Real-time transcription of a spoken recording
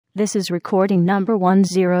This is recording number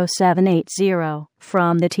 10780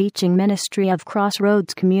 from the teaching ministry of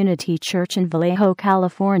Crossroads Community Church in Vallejo,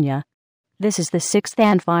 California. This is the sixth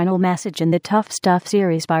and final message in the Tough Stuff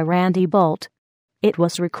series by Randy Boldt. It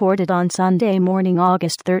was recorded on Sunday morning,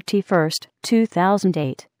 August 31st,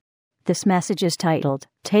 2008. This message is titled,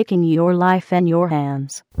 Taking Your Life in Your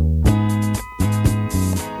Hands.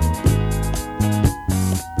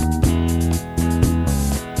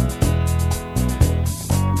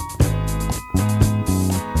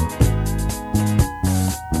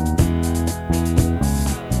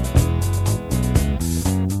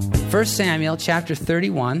 1 Samuel chapter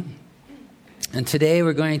 31, and today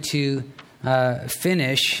we're going to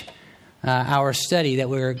finish our study that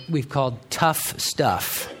we've called Tough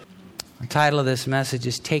Stuff. The title of this message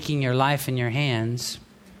is Taking Your Life in Your Hands,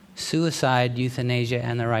 Suicide, Euthanasia,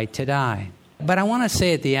 and the Right to Die. But I want to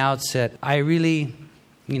say at the outset, I really,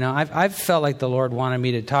 I've felt like the Lord wanted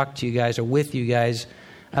me to talk to you guys or with you guys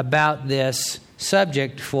about this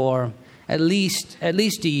subject for at least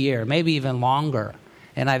a year, maybe even longer.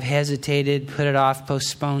 And I've hesitated, put it off,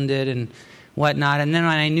 postponed it, and whatnot. And then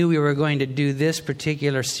when I knew we were going to do this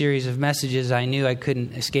particular series of messages, I knew I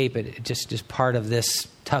couldn't escape it. It just part of this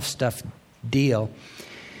tough stuff deal.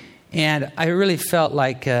 And I really felt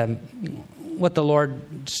like what the Lord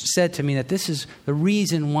said to me, that this is the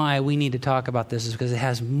reason why we need to talk about this, is because it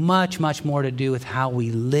has much, much more to do with how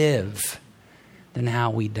we live than how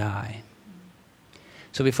we die.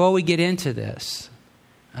 So before we get into this,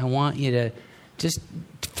 I want you to just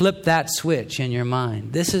flip that switch in your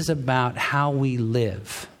mind. This is about how we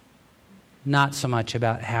live, not so much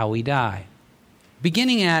about how we die.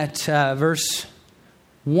 Beginning at verse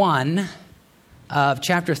 1 of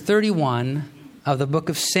chapter 31 of the book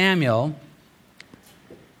of Samuel,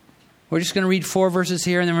 we're just going to read 4 verses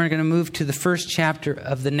here, and then we're going to move to the first chapter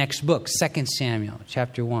of the next book, 2 Samuel,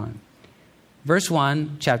 chapter 1. Verse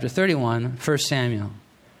 1, chapter 31, 1 Samuel.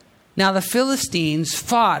 Now the Philistines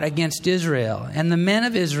fought against Israel, and the men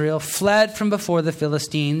of Israel fled from before the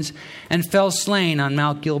Philistines and fell slain on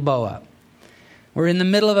Mount Gilboa. We're in the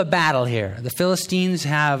middle of a battle here. The Philistines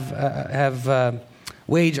are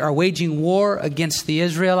waging war against the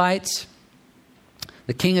Israelites.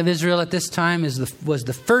 The king of Israel at this time was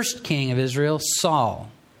the first king of Israel, Saul.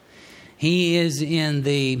 He is in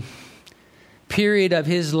the period of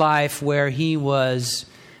his life where he was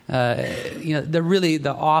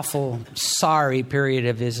the awful, sorry period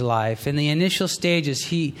of his life. In the initial stages,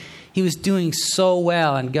 he was doing so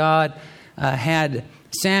well, and God had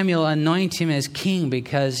Samuel anoint him as king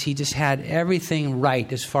because he just had everything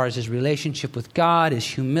right as far as his relationship with God, his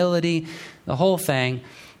humility, the whole thing.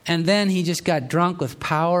 And then he just got drunk with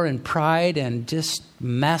power and pride and just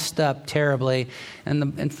messed up terribly. And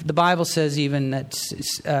the Bible says even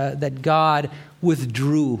that God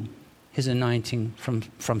withdrew his anointing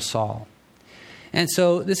from Saul. And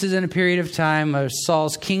so this is in a period of time where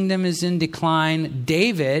Saul's kingdom is in decline.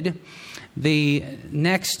 David, the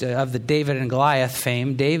next of the David and Goliath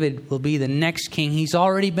fame, David will be the next king. He's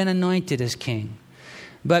already been anointed as king.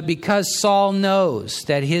 But because Saul knows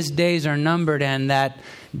that his days are numbered and that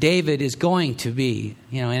David is going to be,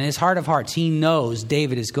 in his heart of hearts, he knows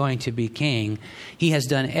David is going to be king. He has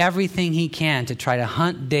done everything he can to try to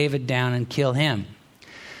hunt David down and kill him.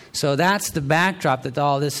 So that's the backdrop that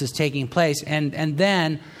all this is taking place. And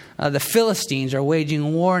then the Philistines are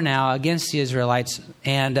waging war now against the Israelites.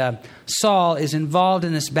 And Saul is involved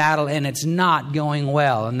in this battle, and it's not going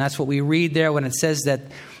well. And that's what we read there when it says that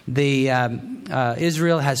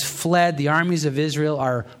Israel has fled. The armies of Israel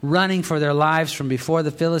are running for their lives from before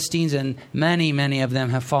the Philistines, and many, many of them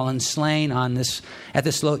have fallen slain at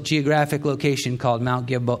this geographic location called Mount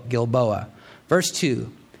Gilboa. Verse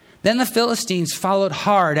 2. Then the Philistines followed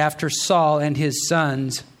hard after Saul and his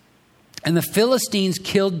sons. And the Philistines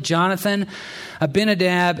killed Jonathan,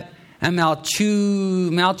 Abinadab, and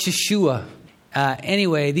Malchishua.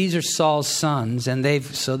 Anyway, these are Saul's sons. And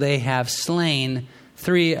they have slain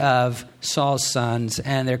 3 of Saul's sons.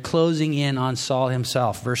 And they're closing in on Saul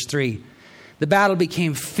himself. Verse 3. The battle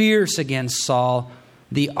became fierce against Saul.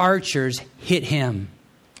 The archers hit him.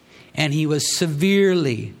 And he was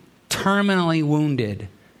severely, terminally wounded.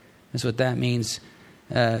 That's what that means.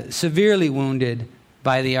 Severely wounded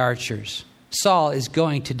by the archers. Saul is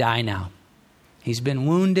going to die now. He's been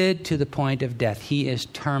wounded to the point of death. He is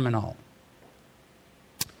terminal.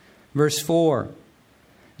 Verse 4.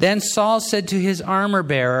 Then Saul said to his armor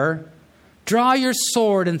bearer, "Draw your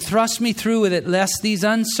sword and thrust me through with it, lest these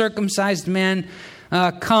uncircumcised men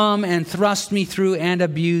come and thrust me through and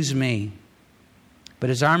abuse me." But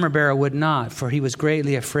his armor-bearer would not, for he was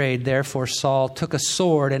greatly afraid. Therefore Saul took a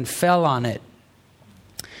sword and fell on it.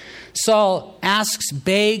 Saul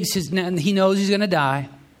begs he knows he's going to die.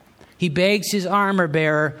 He begs his armor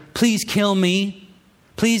bearer, please kill me.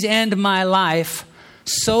 Please end my life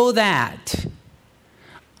so that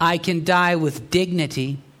I can die with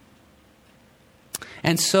dignity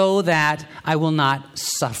and so that I will not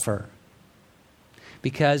suffer.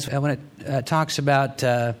 Because when it talks about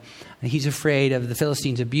he's afraid of the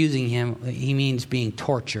Philistines abusing him, he means being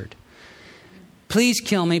tortured. Please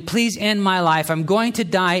kill me. Please end my life. I'm going to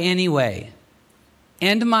die anyway.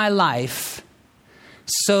 End my life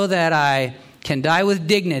so that I can die with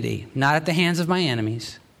dignity, not at the hands of my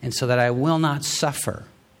enemies, and so that I will not suffer.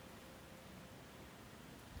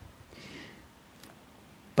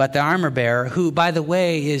 But the armor bearer, who, by the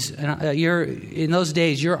way, is in those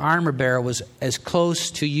days, your armor bearer was as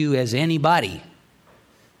close to you as anybody.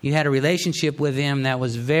 You had a relationship with him that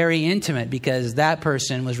was very intimate because that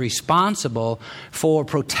person was responsible for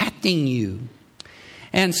protecting you.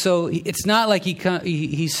 And so it's not like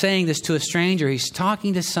he's saying this to a stranger. He's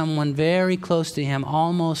talking to someone very close to him,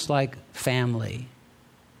 almost like family.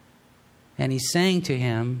 And he's saying to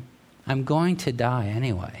him, I'm going to die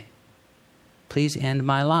anyway. Please end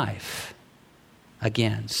my life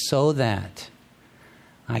again so that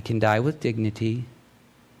I can die with dignity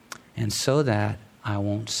and so that I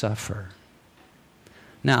won't suffer.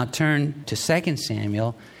 Now turn to 2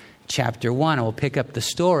 Samuel chapter 1. And we'll pick up the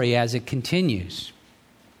story as it continues.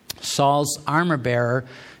 Saul's armor bearer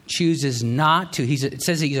chooses not to. It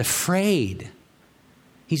says he's afraid.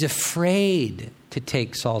 He's afraid to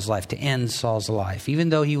take Saul's life, to end Saul's life, even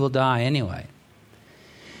though he will die anyway.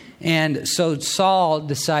 And so Saul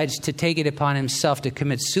decides to take it upon himself to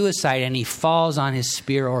commit suicide, and he falls on his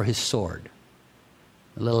spear or his sword.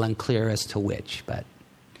 A little unclear as to which, but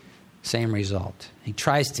same result. He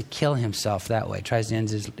tries to kill himself that way, tries to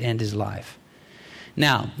end his life.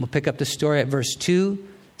 Now, we'll pick up the story at verse 2,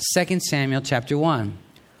 2 Samuel chapter 1.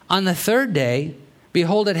 On the third day,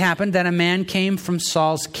 behold, it happened that a man came from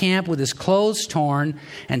Saul's camp with his clothes torn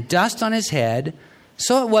and dust on his head.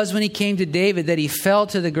 So it was when he came to David that he fell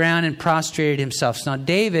to the ground and prostrated himself. So now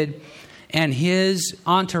David and his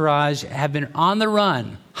entourage have been on the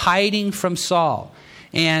run, hiding from Saul.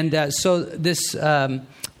 And so this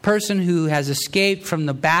person who has escaped from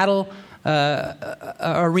the battle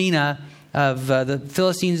arena of the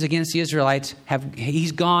Philistines against the Israelites,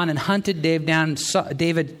 he's gone and hunted David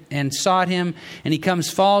and sought him. And he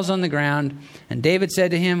falls on the ground. And David said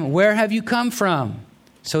to him, where have you come from?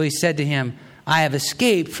 So he said to him, I have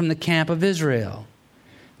escaped from the camp of Israel.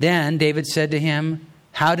 Then David said to him,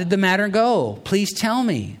 how did the matter go? Please tell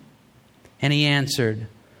me. And he answered,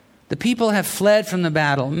 the people have fled from the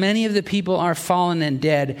battle. Many of the people are fallen and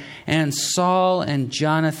dead, and Saul and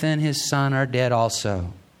Jonathan his son are dead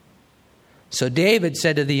also. So David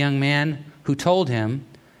said to the young man who told him,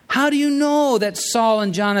 how do you know that Saul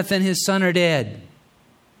and Jonathan his son are dead?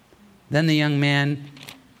 Then the young man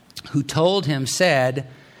who told him said,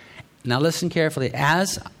 now listen carefully.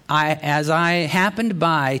 As I happened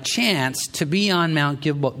by chance to be on Mount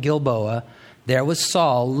Gilboa, there was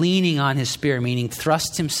Saul leaning on his spear, meaning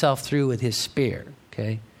thrust himself through with his spear.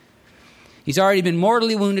 Okay, he's already been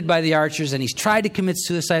mortally wounded by the archers, and he's tried to commit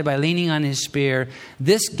suicide by leaning on his spear.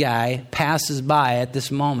 This guy passes by at this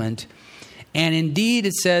moment. And indeed,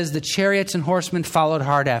 it says the chariots and horsemen followed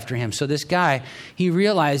hard after him. So this guy, he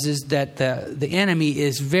realizes that the enemy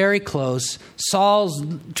is very close. Saul's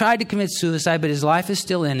tried to commit suicide, but his life is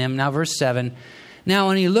still in him. Now, verse 7. Now,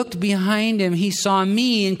 when he looked behind him, he saw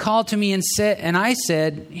me and called to me and I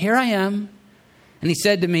said, here I am. And he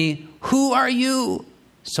said to me, who are you?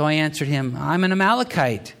 So I answered him, I'm an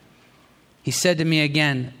Amalekite. He said to me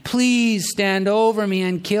again, please stand over me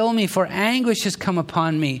and kill me, for anguish has come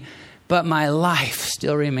upon me. But my life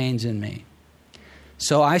still remains in me.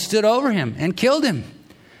 So I stood over him and killed him,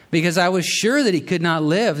 because I was sure that he could not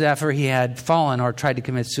live after he had fallen or tried to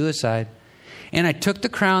commit suicide. And I took the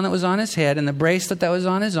crown that was on his head and the bracelet that was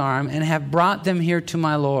on his arm and have brought them here to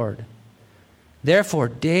my Lord. Therefore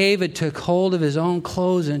David took hold of his own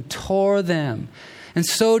clothes and tore them. And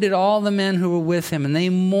so did all the men who were with him. And they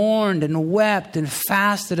mourned and wept and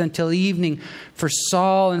fasted until evening for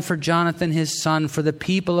Saul and for Jonathan his son, for the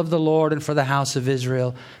people of the Lord and for the house of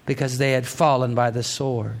Israel, because they had fallen by the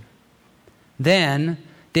sword. Then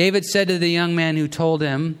David said to the young man who told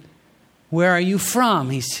him, where are you from?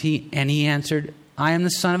 And he answered, I am the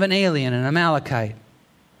son of an alien, an Amalekite.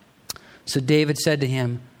 So David said to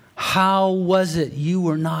him, how was it you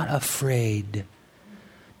were not afraid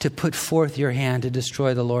to put forth your hand to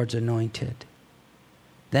destroy the Lord's anointed?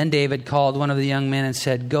 Then David called one of the young men and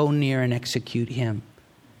said, go near and execute him.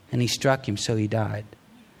 And he struck him, so he died.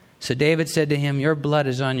 So David said to him, your blood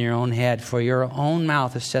is on your own head, for your own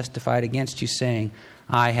mouth has testified against you, saying,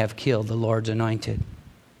 I have killed the Lord's anointed.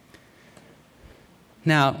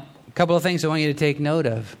 Now, a couple of things I want you to take note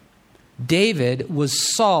of. David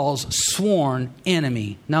was Saul's sworn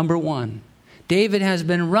enemy, number one. David has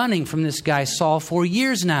been running from this guy Saul for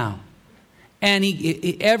years now. And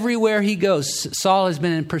everywhere he goes, Saul has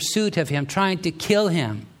been in pursuit of him, trying to kill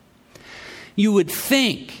him. You would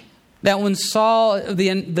think that when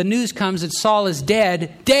the news comes that Saul is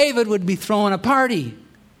dead, David would be throwing a party.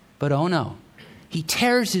 But oh no. He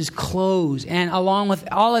tears his clothes, and along with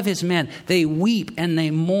all of his men, they weep and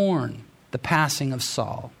they mourn the passing of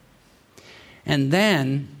Saul. And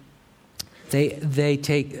then they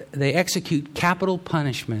execute capital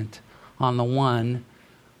punishment on the one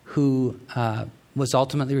who was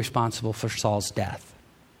ultimately responsible for Saul's death.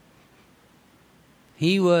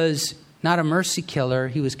 He was not a mercy killer.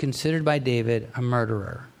 He was considered by David a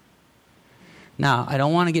murderer. Now, I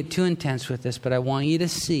don't want to get too intense with this, but I want you to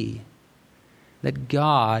see that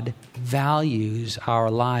God values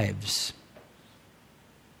our lives.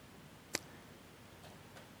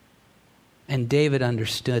 And David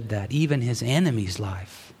understood that. Even his enemy's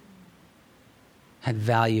life had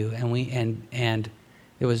value.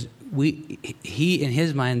 He, in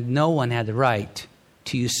his mind, no one had the right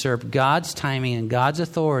to usurp God's timing and God's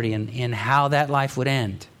authority in how that life would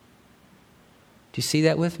end. Do you see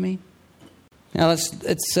that with me? Now let's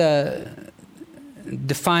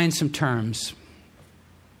define some terms.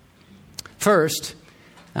 First,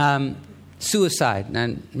 suicide.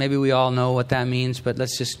 And maybe we all know what that means, but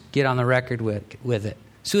let's just get on the record with it.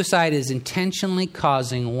 Suicide is intentionally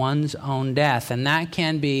causing one's own death, and that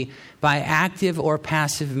can be by active or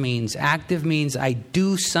passive means. Active means I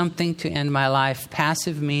do something to end my life.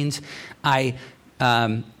 Passive means I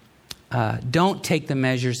don't take the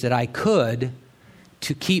measures that I could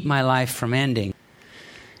to keep my life from ending.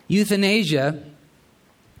 Euthanasia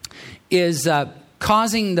is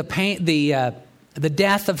causing the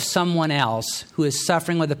death of someone else who is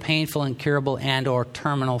suffering with a painful, incurable, and or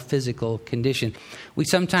terminal physical condition. We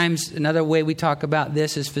sometimes, another way we talk about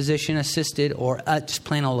this is physician-assisted or just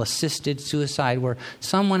plain old assisted suicide, where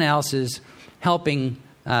someone else is helping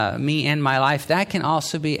me end my life. That can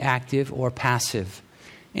also be active or passive.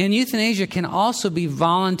 And euthanasia can also be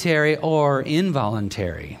voluntary or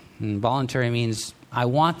involuntary. And voluntary means I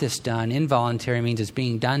want this done. Involuntary means it's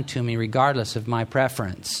being done to me regardless of my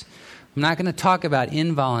preference. I'm not going to talk about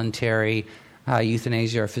involuntary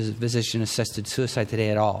euthanasia or physician-assisted suicide today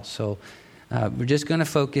at all. So we're just going to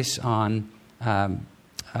focus on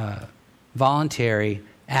voluntary,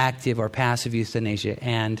 active, or passive euthanasia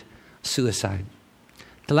and suicide.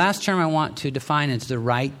 The last term I want to define is the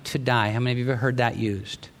right to die. How many of you have ever heard that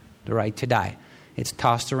used? The right to die. It's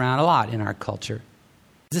tossed around a lot in our culture.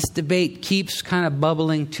 This debate keeps kind of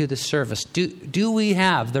bubbling to the surface. Do we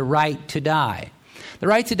have the right to die? The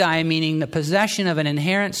right to die meaning the possession of an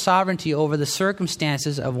inherent sovereignty over the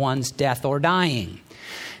circumstances of one's death or dying.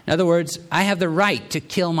 In other words, I have the right to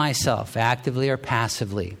kill myself, actively or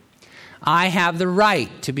passively. I have the right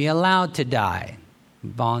to be allowed to die,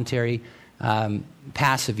 voluntary,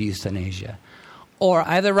 passive euthanasia. Or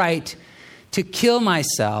I have the right to kill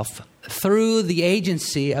myself through the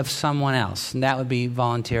agency of someone else. And that would be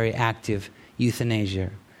voluntary, active euthanasia.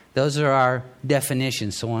 Those are our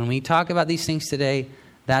definitions. So when we talk about these things today,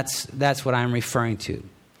 that's what I'm referring to.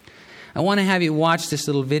 I want to have you watch this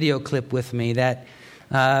little video clip with me that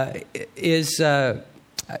is, to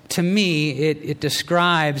me, it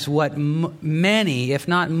describes what many, if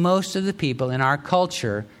not most of the people in our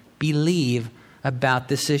culture believe about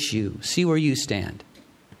this issue. See where you stand.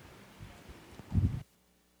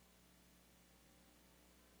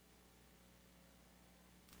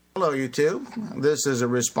 Hello, YouTube. This is a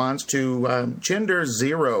response to Gender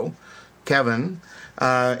Zero, Kevin,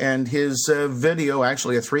 and his video,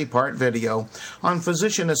 actually a 3-part video, on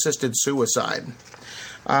physician-assisted suicide.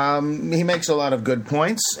 He makes a lot of good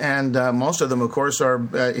points, and most of them, of course, are,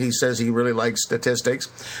 he says he really likes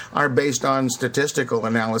statistics, are based on statistical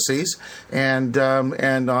analyses and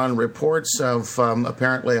on reports of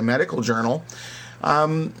apparently a medical journal.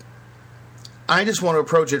 I just want to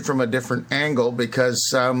approach it from a different angle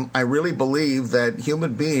because I really believe that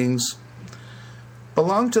human beings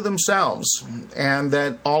belong to themselves and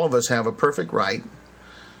that all of us have a perfect right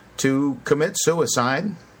to commit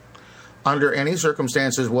suicide under any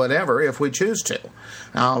circumstances, whatever, if we choose to.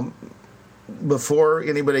 Now, before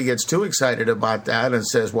anybody gets too excited about that and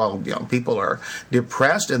says, well, people are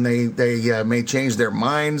depressed and they may change their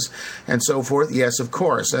minds and so forth. Yes, of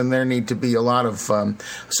course. And there need to be a lot of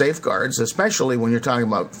safeguards, especially when you're talking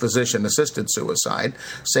about physician-assisted suicide.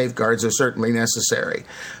 Safeguards are certainly necessary.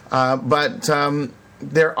 But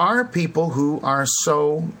there are people who are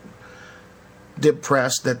so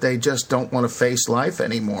depressed that they just don't want to face life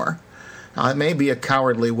anymore. It may be a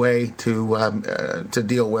cowardly way to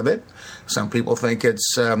deal with it. Some people think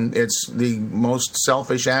it's the most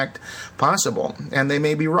selfish act possible, and they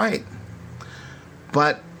may be right.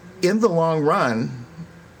 But in the long run,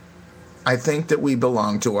 I think that we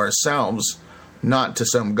belong to ourselves, not to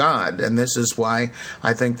some God. And this is why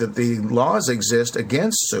I think that the laws exist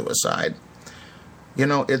against suicide.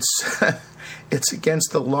 It's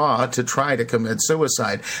against the law to try to commit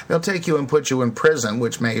suicide. They'll take you and put you in prison,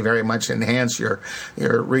 which may very much enhance your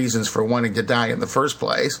reasons for wanting to die in the first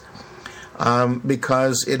place,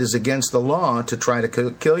 because it is against the law to try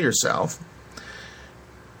to kill yourself.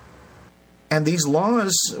 And these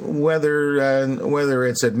laws, whether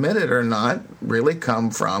it's admitted or not, really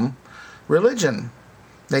come from religion.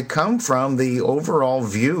 They come from the overall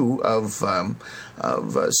view of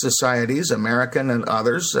societies, American and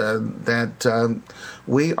others, that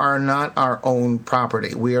we are not our own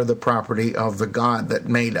property. We are the property of the God that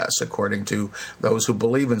made us, according to those who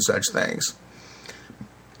believe in such things.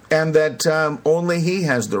 And that only He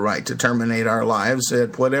has the right to terminate our lives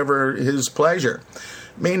at whatever His pleasure.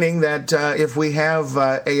 Meaning that if we have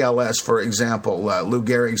ALS, for example, Lou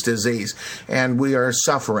Gehrig's disease, and we are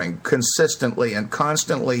suffering consistently and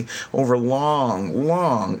constantly over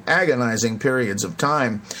long, agonizing periods of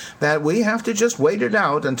time, that we have to just wait it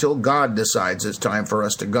out until God decides it's time for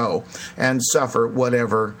us to go and suffer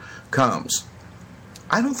whatever comes.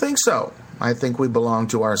 I don't think so. I think we belong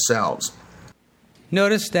to ourselves.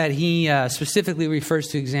 Notice that he specifically refers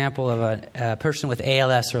to example of a person with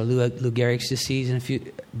ALS or Lou Gehrig's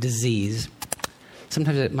disease.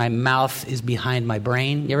 Sometimes my mouth is behind my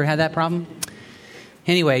brain. You ever had that problem?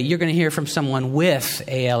 Anyway, you're going to hear from someone with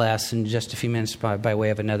ALS in just a few minutes by way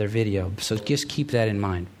of another video. So just keep that in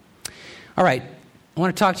mind. All right, I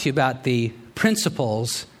want to talk to you about the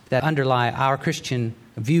principles that underlie our Christian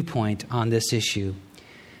viewpoint on this issue.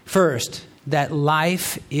 First, that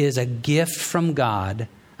life is a gift from God,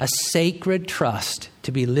 a sacred trust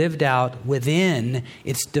to be lived out within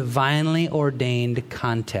its divinely ordained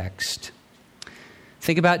context.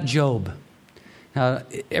 Think about Job. Now,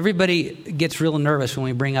 everybody gets real nervous when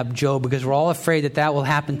we bring up Job because we're all afraid that will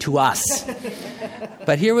happen to us.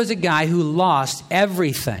 But here was a guy who lost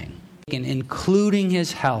everything, including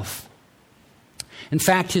his health. In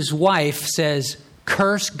fact, his wife says,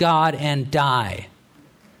 "Curse God and die."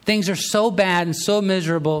 Things are so bad and so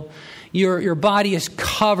miserable. Your body is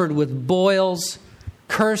covered with boils.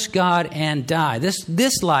 Curse God and die.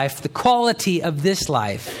 This life, the quality of this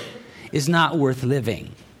life, is not worth living.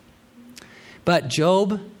 But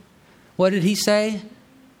Job, what did he say?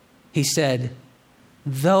 He said,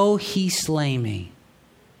 "Though he slay me,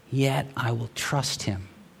 yet I will trust him."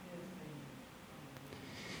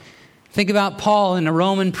 Think about Paul in a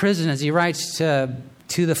Roman prison as he writes to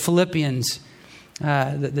the Philippians,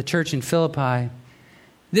 the church in Philippi.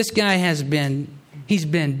 This guy he's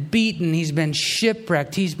been beaten, he's been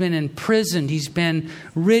shipwrecked, he's been imprisoned, he's been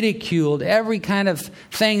ridiculed, every kind of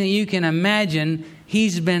thing that you can imagine,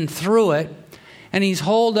 he's been through it. And he's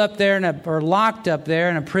holed up there or locked up there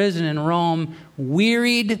in a prison in Rome,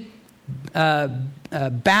 wearied,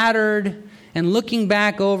 battered, and looking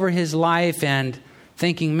back over his life and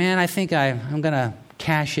thinking, man, I think I'm going to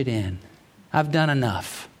cash it in. I've done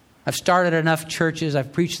enough. I've started enough churches.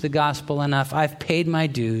 I've preached the gospel enough. I've paid my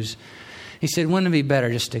dues. He said, wouldn't it be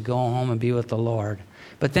better just to go home and be with the Lord?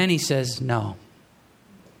 But then he says, no.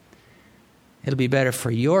 It'll be better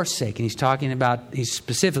for your sake. And he's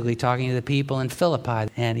specifically talking to the people in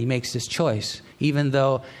Philippi. And he makes this choice. Even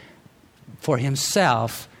though for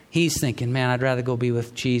himself, he's thinking, man, I'd rather go be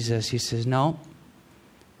with Jesus. He says, no,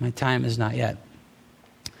 my time is not yet.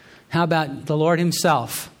 How about the Lord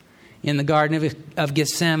himself? In the Garden of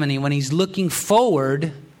Gethsemane, when he's looking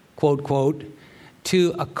forward, quote, quote,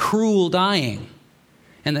 to a cruel dying.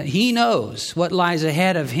 And that he knows what lies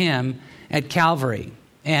ahead of him at Calvary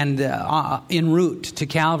and en route to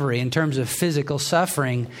Calvary in terms of physical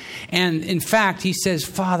suffering. And in fact, he says,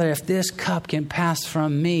 Father, if this cup can pass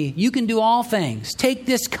from me, you can do all things. Take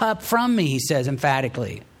this cup from me, he says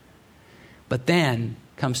emphatically. But then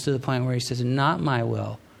comes to the point where he says, not my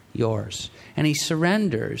will, yours. And he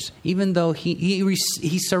surrenders, even though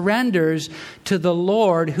he surrenders to the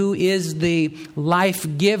Lord, who is the life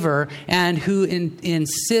giver and who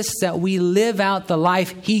insists that we live out the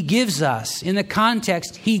life he gives us in the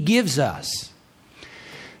context he gives us.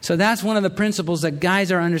 So that's one of the principles that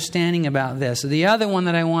guys are understanding about this. The other one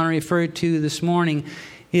that I want to refer to this morning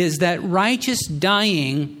is that righteous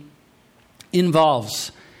dying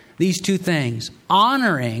involves these two things: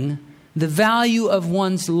 honoring the value of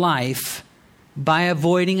one's life by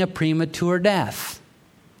avoiding a premature death.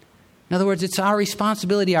 In other words, it's our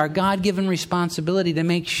responsibility, our God-given responsibility, to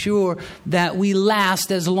make sure that we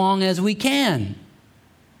last as long as we can.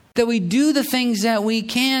 That we do the things that we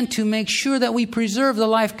can to make sure that we preserve the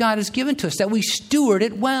life God has given to us, that we steward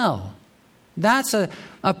it well. That's a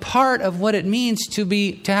part of what it means to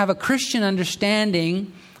have a Christian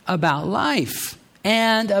understanding about life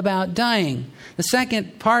and about dying. The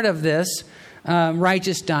second part of this,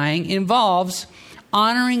 righteous dying, involves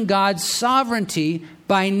honoring God's sovereignty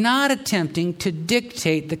by not attempting to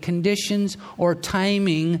dictate the conditions or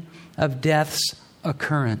timing of death's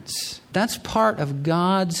occurrence. That's part of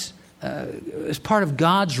God's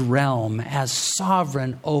realm as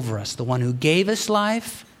sovereign over us. The one who gave us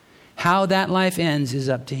life, how that life ends is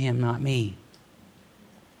up to him, not me.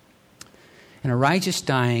 And a righteous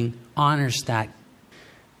dying honors that.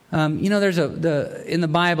 There's in the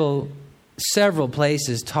Bible, several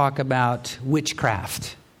places talk about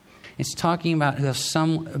witchcraft. It's talking about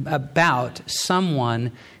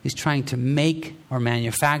someone who's trying to make or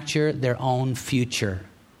manufacture their own future.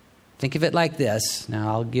 Think of it like this. Now,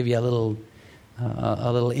 I'll give you a little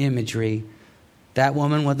imagery. That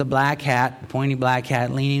woman with the black hat, the pointy black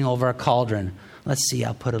hat, leaning over a cauldron. Let's see,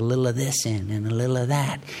 I'll put a little of this in and a little of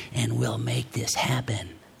that, and we'll make this happen.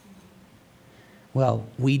 Well,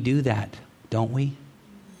 we do that, don't we?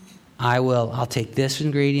 I'll take this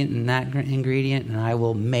ingredient and that ingredient, and I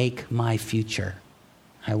will make my future.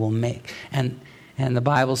 And the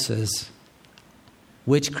Bible says,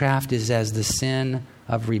 witchcraft is as the sin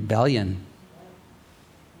of rebellion.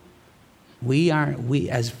 We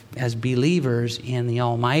as believers in the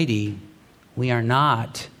Almighty, we are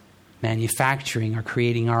not manufacturing or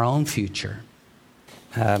creating our own future.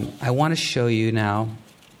 I want to show you now,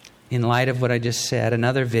 in light of what I just said,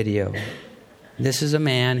 another video. This is a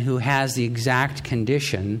man who has the exact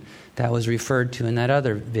condition that was referred to in that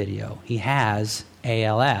other video. He has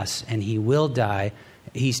ALS, and he will die.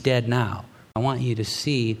 He's dead now. I want you to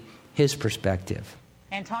see his perspective.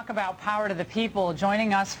 And talk about power to the people.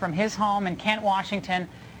 Joining us from his home in Kent, Washington,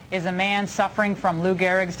 is a man suffering from Lou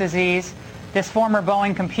Gehrig's disease. This former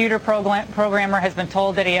Boeing computer programmer has been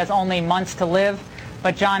told that he has only months to live,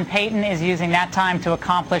 but John Payton is using that time to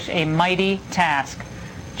accomplish a mighty task.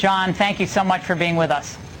 John, thank you so much for being with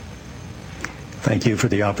us. Thank you for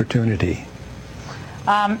the opportunity.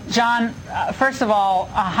 John, first of all,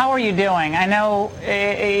 how are you doing? I know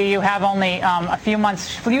you have only a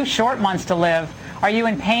few short months to live. Are you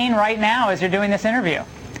in pain right now as you're doing this interview?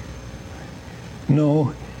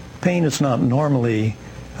 No, pain is not normally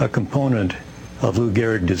a component of Lou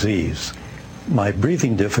Gehrig disease. My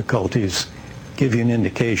breathing difficulties give you an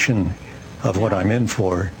indication of what I'm in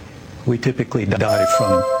for. We typically die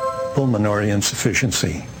from pulmonary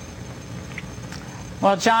insufficiency.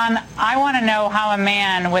 Well, John, I want to know how a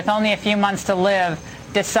man with only a few months to live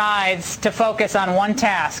decides to focus on one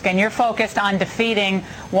task, and you're focused on defeating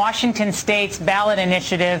Washington State's ballot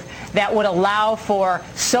initiative that would allow for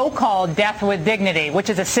so-called death with dignity, which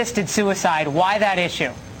is assisted suicide. Why that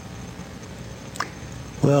issue?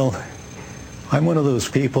 Well, I'm one of those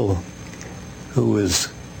people who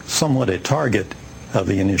is somewhat a target of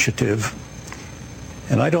the initiative,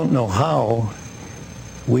 and I don't know how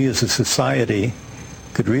we as a society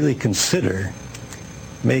could really consider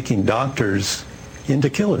making doctors into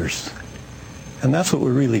killers. And that's what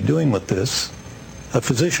we're really doing with this. A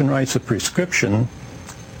physician writes a prescription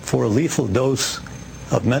for a lethal dose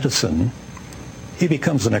of medicine. He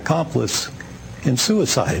becomes an accomplice in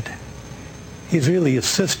suicide. He's really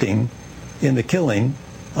assisting in the killing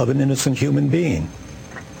of an innocent human being.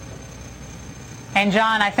 And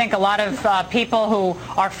John, I think a lot of people who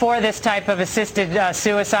are for this type of assisted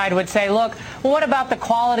suicide would say, look, well, what about the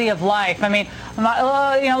quality of life? I mean,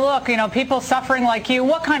 people suffering like you,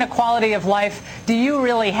 what kind of quality of life do you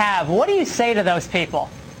really have? What do you say to those people?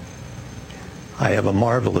 I have a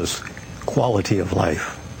marvelous quality of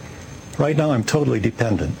life. Right now, I'm totally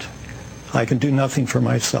dependent. I can do nothing for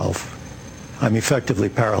myself. I'm effectively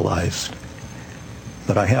paralyzed.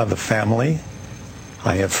 But I have a family.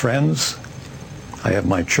 I have friends. I have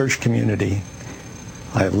my church community.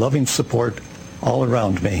 I have loving support all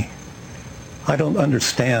around me. I don't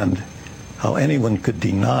understand how anyone could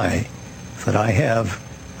deny that I have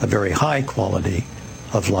a very high quality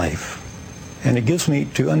of life. And it gives me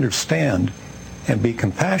to understand and be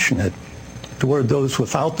compassionate toward those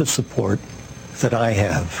without the support that I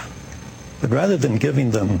have. But rather than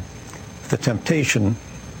giving them the temptation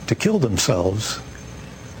to kill themselves,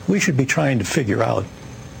 we should be trying to figure out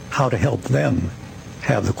how to help them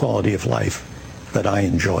have the quality of life that I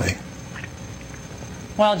enjoy.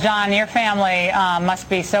 Well, John, your family must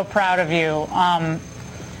be so proud of you.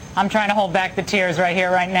 I'm trying to hold back the tears right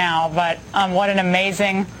here, right now, but what an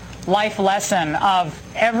amazing life lesson of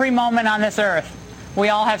every moment on this earth. We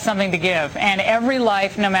all have something to give, and every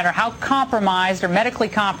life, no matter how compromised or medically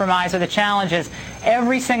compromised are the challenges,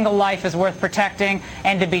 every single life is worth protecting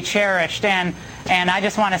and to be cherished. And I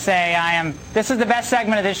just want to say this is the best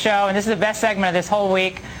segment of this show, and this is the best segment of this whole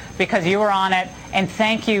week, because you were on it, and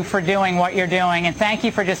thank you for doing what you're doing, and thank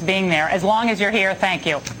you for just being there. As long as you're here, thank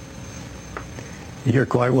you. You're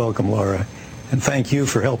quite welcome, Laura, and thank you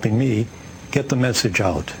for helping me get the message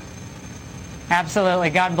out.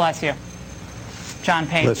 Absolutely. God bless you. John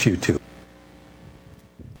Page. Bless you too.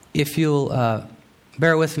 If you'll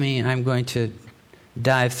bear with me, I'm going to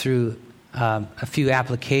dive through a few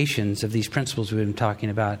applications of these principles we've been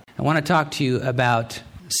talking about. I want to talk to you about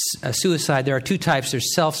suicide. There are two types.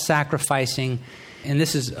 There's self-sacrificing, and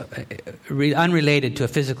this is unrelated to a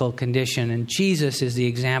physical condition. And Jesus is the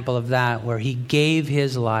example of that, where he gave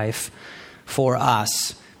his life for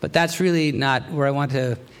us. But that's really not where I want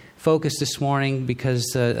to focus this morning,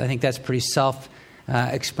 because I think that's pretty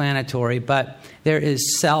self-explanatory. But there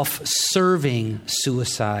is self-serving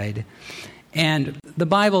suicide. And the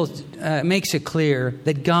Bible makes it clear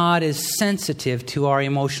that God is sensitive to our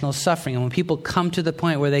emotional suffering. And when people come to the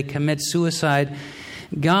point where they commit suicide,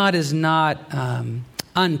 God is not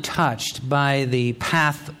untouched by the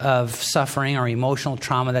path of suffering or emotional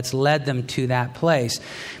trauma that's led them to that place.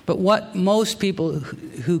 But what most people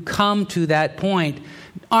who come to that point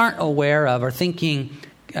aren't aware of or thinking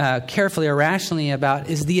carefully or rationally about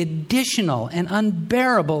is the additional and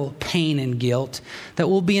unbearable pain and guilt that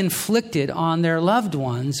will be inflicted on their loved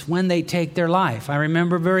ones when they take their life. I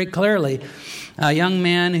remember very clearly a young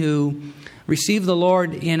man who received the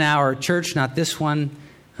Lord in our church, not this one,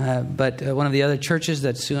 but one of the other churches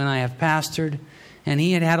that Sue and I have pastored. And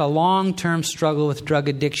he had had a long-term struggle with drug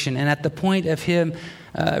addiction. And at the point of him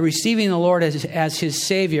receiving the Lord as his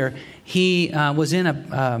Savior, he was in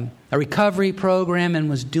a recovery program and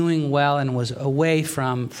was doing well and was away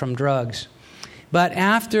from drugs. But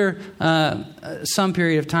after some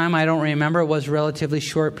period of time, I don't remember, it was a relatively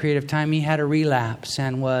short period of time, he had a relapse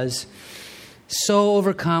and was so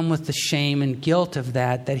overcome with the shame and guilt of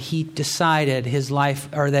that he decided his life,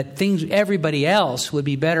 or that everybody else would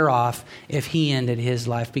be better off if he ended his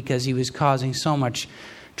life, because he was causing so much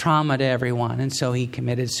trauma to everyone. And so he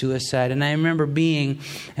committed suicide. And I remember being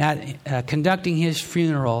at conducting his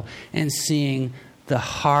funeral and seeing the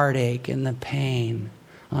heartache and the pain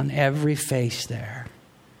on every face there.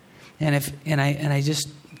 And I just,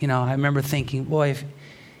 I remember thinking, boy,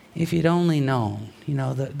 if you'd only known,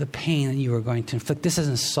 the pain that you were going to inflict. This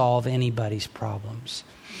doesn't solve anybody's problems.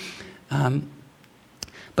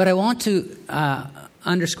 But I want to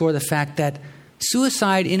underscore the fact that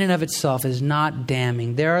suicide in and of itself is not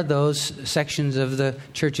damning. There are those sections of the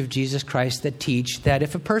Church of Jesus Christ that teach that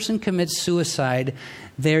if a person commits suicide,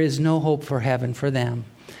 there is no hope for heaven for them.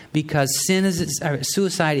 Because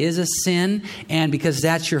suicide is a sin, and because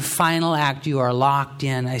that's your final act, you are locked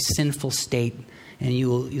in a sinful state, and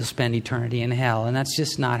you'll spend eternity in hell. And that's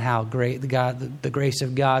just not how the grace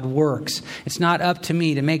of God works. It's not up to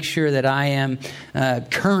me to make sure that I am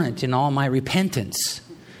current in all my repentance.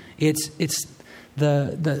 It's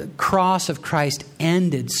the cross of Christ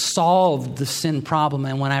solved the sin problem.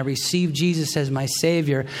 And when I received Jesus as my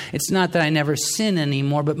Savior, it's not that I never sin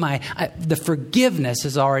anymore, but the forgiveness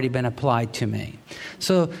has already been applied to me.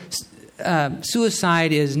 So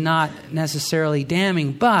suicide is not necessarily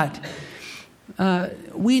damning, but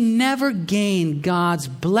we never gain God's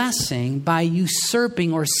blessing by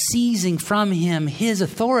usurping or seizing from Him His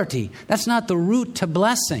authority. That's not the route to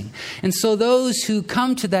blessing. And so those who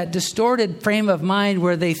come to that distorted frame of mind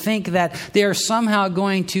where they think that they are somehow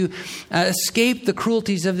going to escape the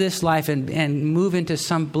cruelties of this life and move into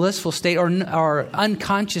some blissful state or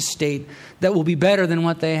unconscious state that will be better than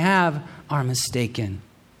what they have are mistaken.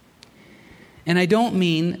 And I don't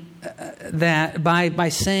mean that by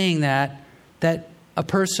saying that a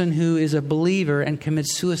person who is a believer and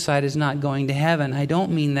commits suicide is not going to heaven. I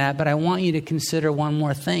don't mean that, but I want you to consider one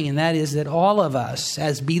more thing, and that is that all of us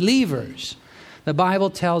as believers, The Bible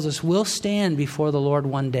tells us we'll stand before the Lord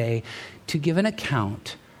one day to give an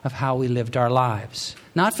account of how we lived our lives.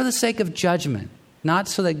 Not for the sake of judgment, not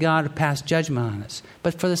so that God would pass judgment on us,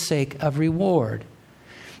 but for the sake of reward.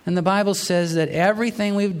 And the Bible says that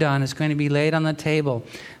everything we've done is going to be laid on the table.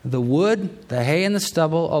 The wood, the hay, and the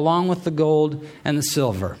stubble, along with the gold and the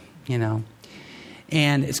silver,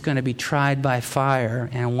 And it's going to be tried by fire,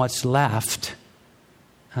 and what's left,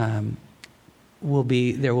 there will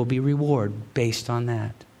be reward based on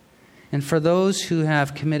that. And for those who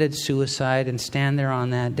have committed suicide and stand there on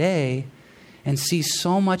that day and see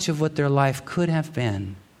so much of what their life could have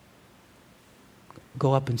been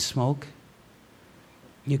go up in smoke,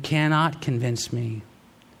 you cannot convince me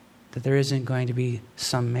that there isn't going to be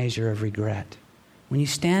some measure of regret. When you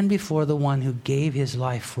stand before the one who gave his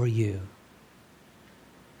life for you,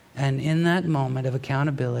 and in that moment of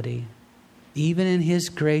accountability, even in his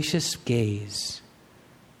gracious gaze,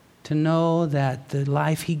 to know that the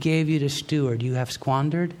life he gave you to steward you have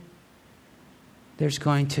squandered, there's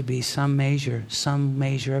going to be some measure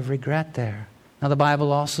of regret there. Now the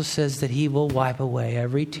Bible also says that he will wipe away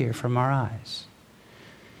every tear from our eyes.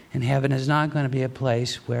 And heaven is not going to be a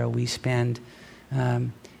place where we spend,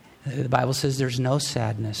 the Bible says there's no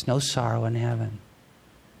sadness, no sorrow in heaven.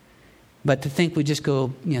 But to think we just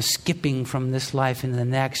go, skipping from this life into the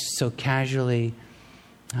next so casually,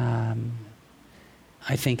 I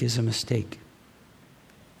think is a mistake.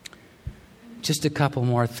 Just a couple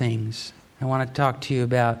more things. I want to talk to you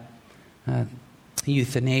about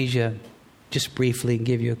euthanasia, just briefly, and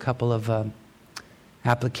give you a couple of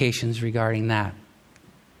applications regarding that.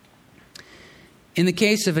 In the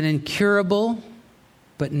case of an incurable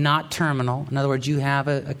but not terminal, in other words, you have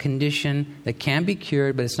a condition that can be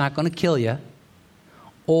cured, but it's not going to kill you,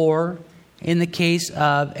 or in the case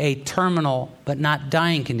of a terminal but not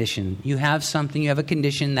dying condition, you have a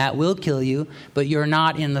condition that will kill you, but you're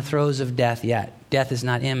not in the throes of death yet. Death is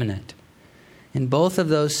not imminent. In both of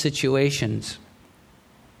those situations,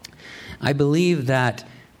 I believe that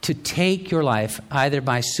to take your life either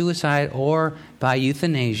by suicide or by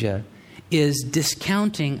euthanasia is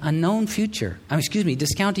discounting an unknown future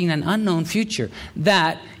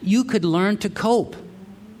that you could learn to cope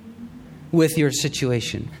with your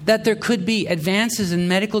situation, that there could be advances in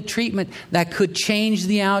medical treatment that could change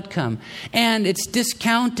the outcome. And it's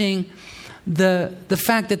discounting the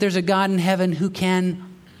fact that there's a God in heaven who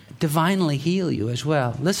can divinely heal you as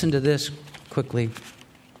well. Listen to this quickly.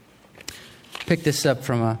 Pick this up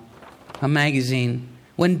from a magazine.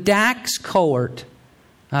 When Dax Cowart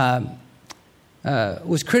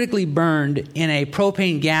was critically burned in a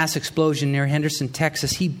propane gas explosion near Henderson,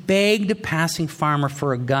 Texas, he begged a passing farmer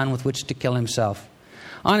for a gun with which to kill himself.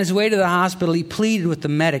 On his way to the hospital, he pleaded with the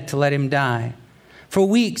medic to let him die. For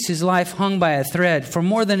weeks, his life hung by a thread. For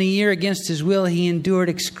more than a year against his will, he endured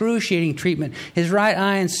excruciating treatment. His right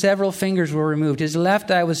eye and several fingers were removed. His left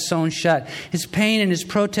eye was sewn shut. His pain and his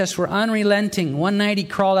protests were unrelenting. One night, he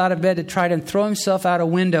crawled out of bed to try to throw himself out a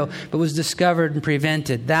window, but was discovered and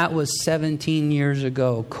prevented. That was 17 years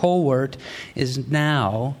ago. Cowart is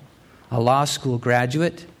now a law school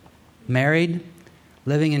graduate, married,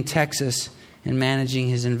 living in Texas, and managing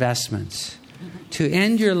his investments. To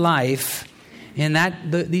end your life in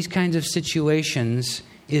these kinds of situations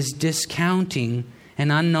is discounting an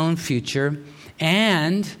unknown future,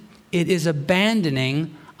 and it is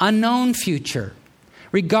abandoning a known future.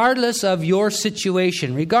 Regardless of your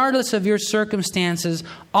situation, regardless of your circumstances,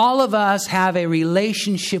 all of us have a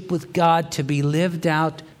relationship with God to be lived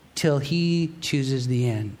out till He chooses the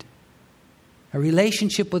end. A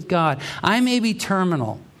relationship with God. I may be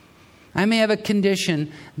terminal. I may have a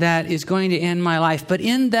condition that is going to end my life, but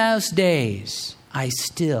in those days, I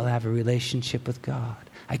still have a relationship with God.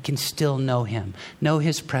 I can still know Him, know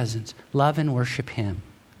His presence, love and worship Him.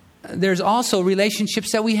 There's also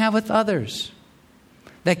relationships that we have with others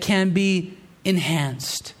that can be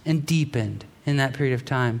enhanced and deepened in that period of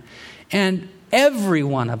time. And every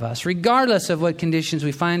one of us, regardless of what conditions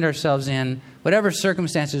we find ourselves in, whatever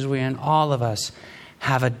circumstances we're in, all of us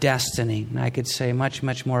have a destiny. And I could say much,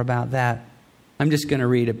 much more about that. I'm just going to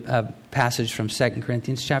read a passage from 2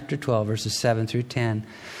 Corinthians chapter 12, verses 7 through 10.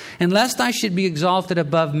 And lest I should be exalted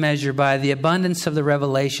above measure by the abundance of the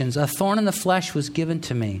revelations, a thorn in the flesh was given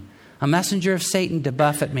to me, a messenger of Satan to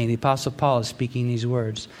buffet me. The Apostle Paul is speaking these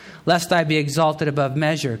words. Lest I be exalted above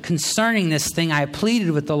measure. Concerning this thing, I pleaded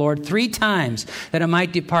with the Lord 3 times that it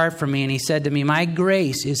might depart from me. And He said to me, my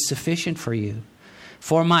grace is sufficient for you,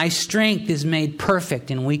 for my strength is made perfect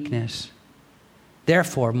in weakness.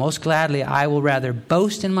 Therefore, most gladly, I will rather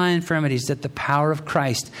boast in my infirmities, that the power of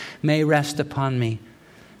Christ may rest upon me.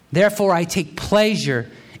 Therefore, I take pleasure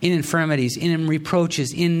in infirmities, in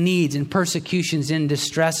reproaches, in needs, in persecutions, in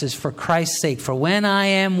distresses, for Christ's sake. For when I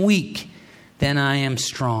am weak, then I am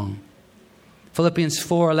strong. Philippians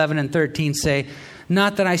 4:11 and 13 say,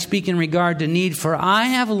 not that I speak in regard to need, for I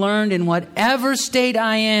have learned in whatever state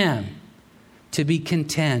I am to be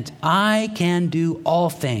content. I can do all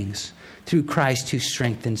things through Christ who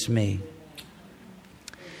strengthens me.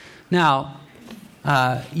 Now,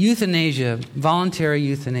 euthanasia, voluntary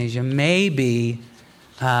euthanasia, may be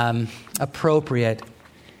appropriate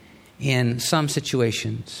in some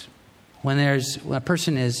situations. When a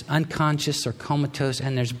person is unconscious or comatose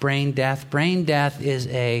and there's brain death is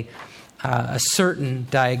a certain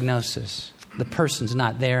diagnosis. The person's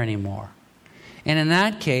not there anymore. And in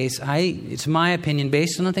that case, it's my opinion,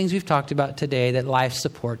 based on the things we've talked about today, that life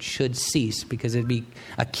support should cease, because it'd be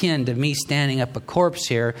akin to me standing up a corpse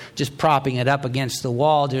here, just propping it up against the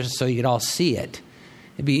wall just so you could all see it.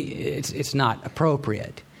 It's not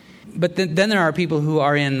appropriate. But then there are people who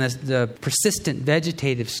are in the persistent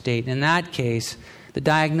vegetative state. In that case, the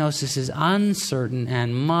diagnosis is uncertain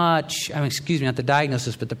and not the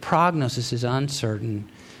diagnosis, but the prognosis is uncertain.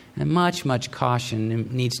 And much caution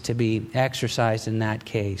needs to be exercised in that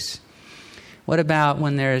case. What about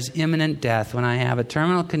when there is imminent death, when I have a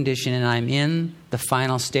terminal condition and I'm in the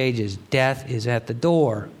final stages? Death is at the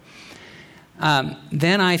door.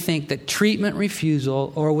 Then I think that treatment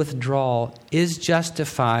refusal or withdrawal is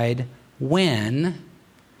justified when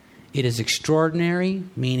it is extraordinary,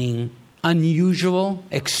 meaning unusual,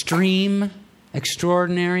 extreme,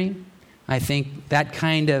 extraordinary. I think that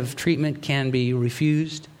kind of treatment can be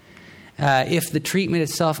refused. If the treatment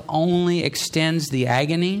itself only extends the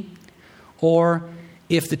agony, or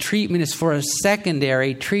if the treatment is for a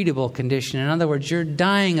secondary treatable condition. In other words, you're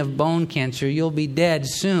dying of bone cancer, you'll be dead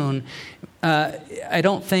soon. I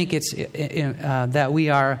don't think it's that we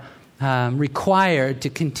are required to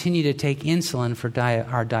continue to take insulin for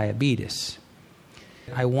our diabetes.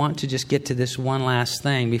 I want to just get to this one last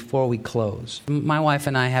thing before we close. My wife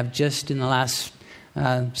and I have just in the last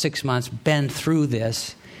 6 months been through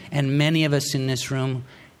this, and many of us in this room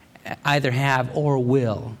either have or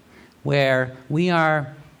will, where we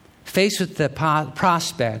are faced with the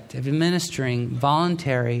prospect of administering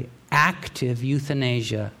voluntary, active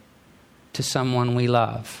euthanasia to someone we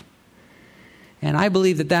love. And I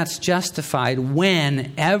believe that that's justified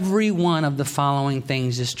when every one of the following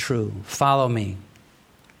things is true. Follow me.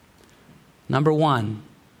 Number one,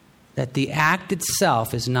 that the act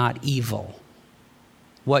itself is not evil.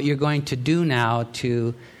 What you're going to do now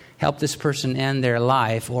to help this person end their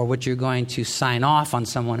life, or what you're going to sign off on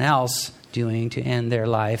someone else doing to end their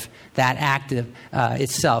life, that act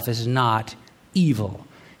itself is not evil.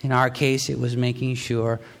 In our case, it was making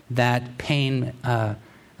sure that pain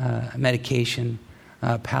medication,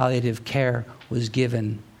 palliative care was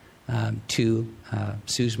given to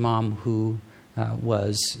Sue's mom, who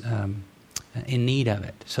was in need of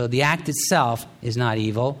it. So the act itself is not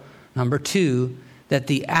evil. Number two, that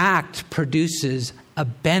the act produces a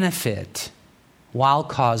benefit while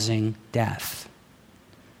causing death.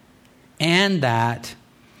 And that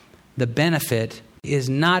the benefit is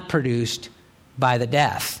not produced by the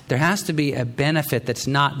death. There has to be a benefit that's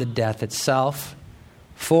not the death itself.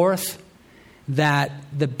 Fourth, that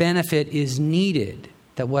the benefit is needed.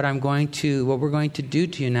 That what we're going to do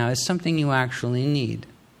to you now is something you actually need.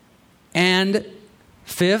 And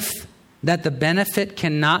fifth, that the benefit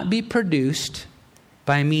cannot be produced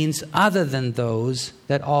by means other than those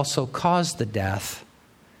that also cause the death.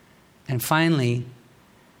 And finally,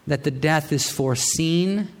 that the death is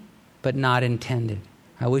foreseen but not intended.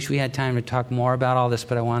 I wish we had time to talk more about all this,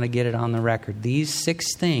 but I want to get it on the record. These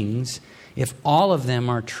 6 things, if all of them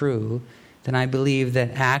are true, then I believe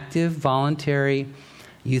that active voluntary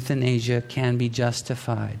euthanasia can be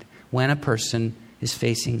justified when a person is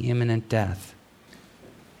facing imminent death.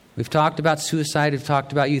 We've talked about suicide. We've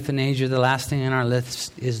talked about euthanasia. The last thing on our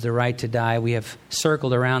list is the right to die. We have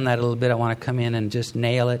circled around that a little bit. I want to come in and just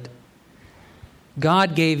nail it.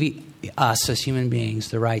 God gave us as human beings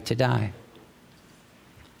the right to die.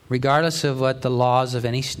 Regardless of what the laws of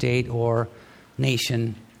any state or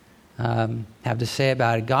nation have to say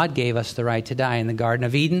about it, God gave us the right to die. In the Garden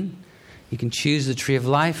of Eden, you can choose the tree of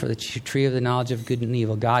life or the tree of the knowledge of good and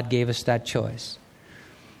evil. God gave us that choice.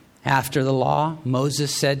 After the law,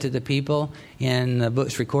 Moses said to the people in the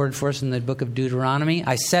books recorded for us in the book of Deuteronomy,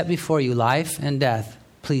 I set before you life and death.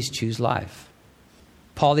 Please choose life.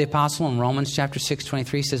 Paul the Apostle in Romans chapter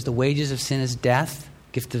 6:23 says the wages of sin is death,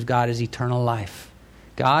 gift of God is eternal life.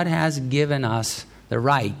 God has given us the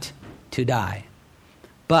right to die.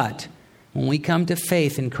 But when we come to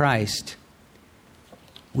faith in Christ,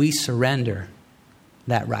 we surrender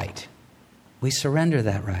that right. We surrender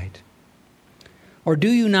that right. Or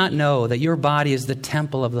do you not know that your body is the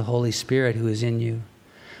temple of the Holy Spirit who is in you,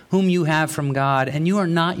 whom you have from God, and you are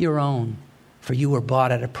not your own, for you were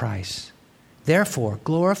bought at a price. Therefore,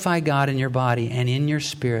 glorify God in your body and in your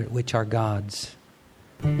spirit, which are God's.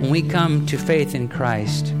 When we come to faith in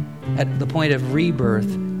Christ, at the point of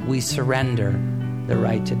rebirth, we surrender the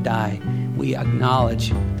right to die. We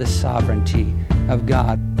acknowledge the sovereignty of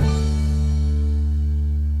God.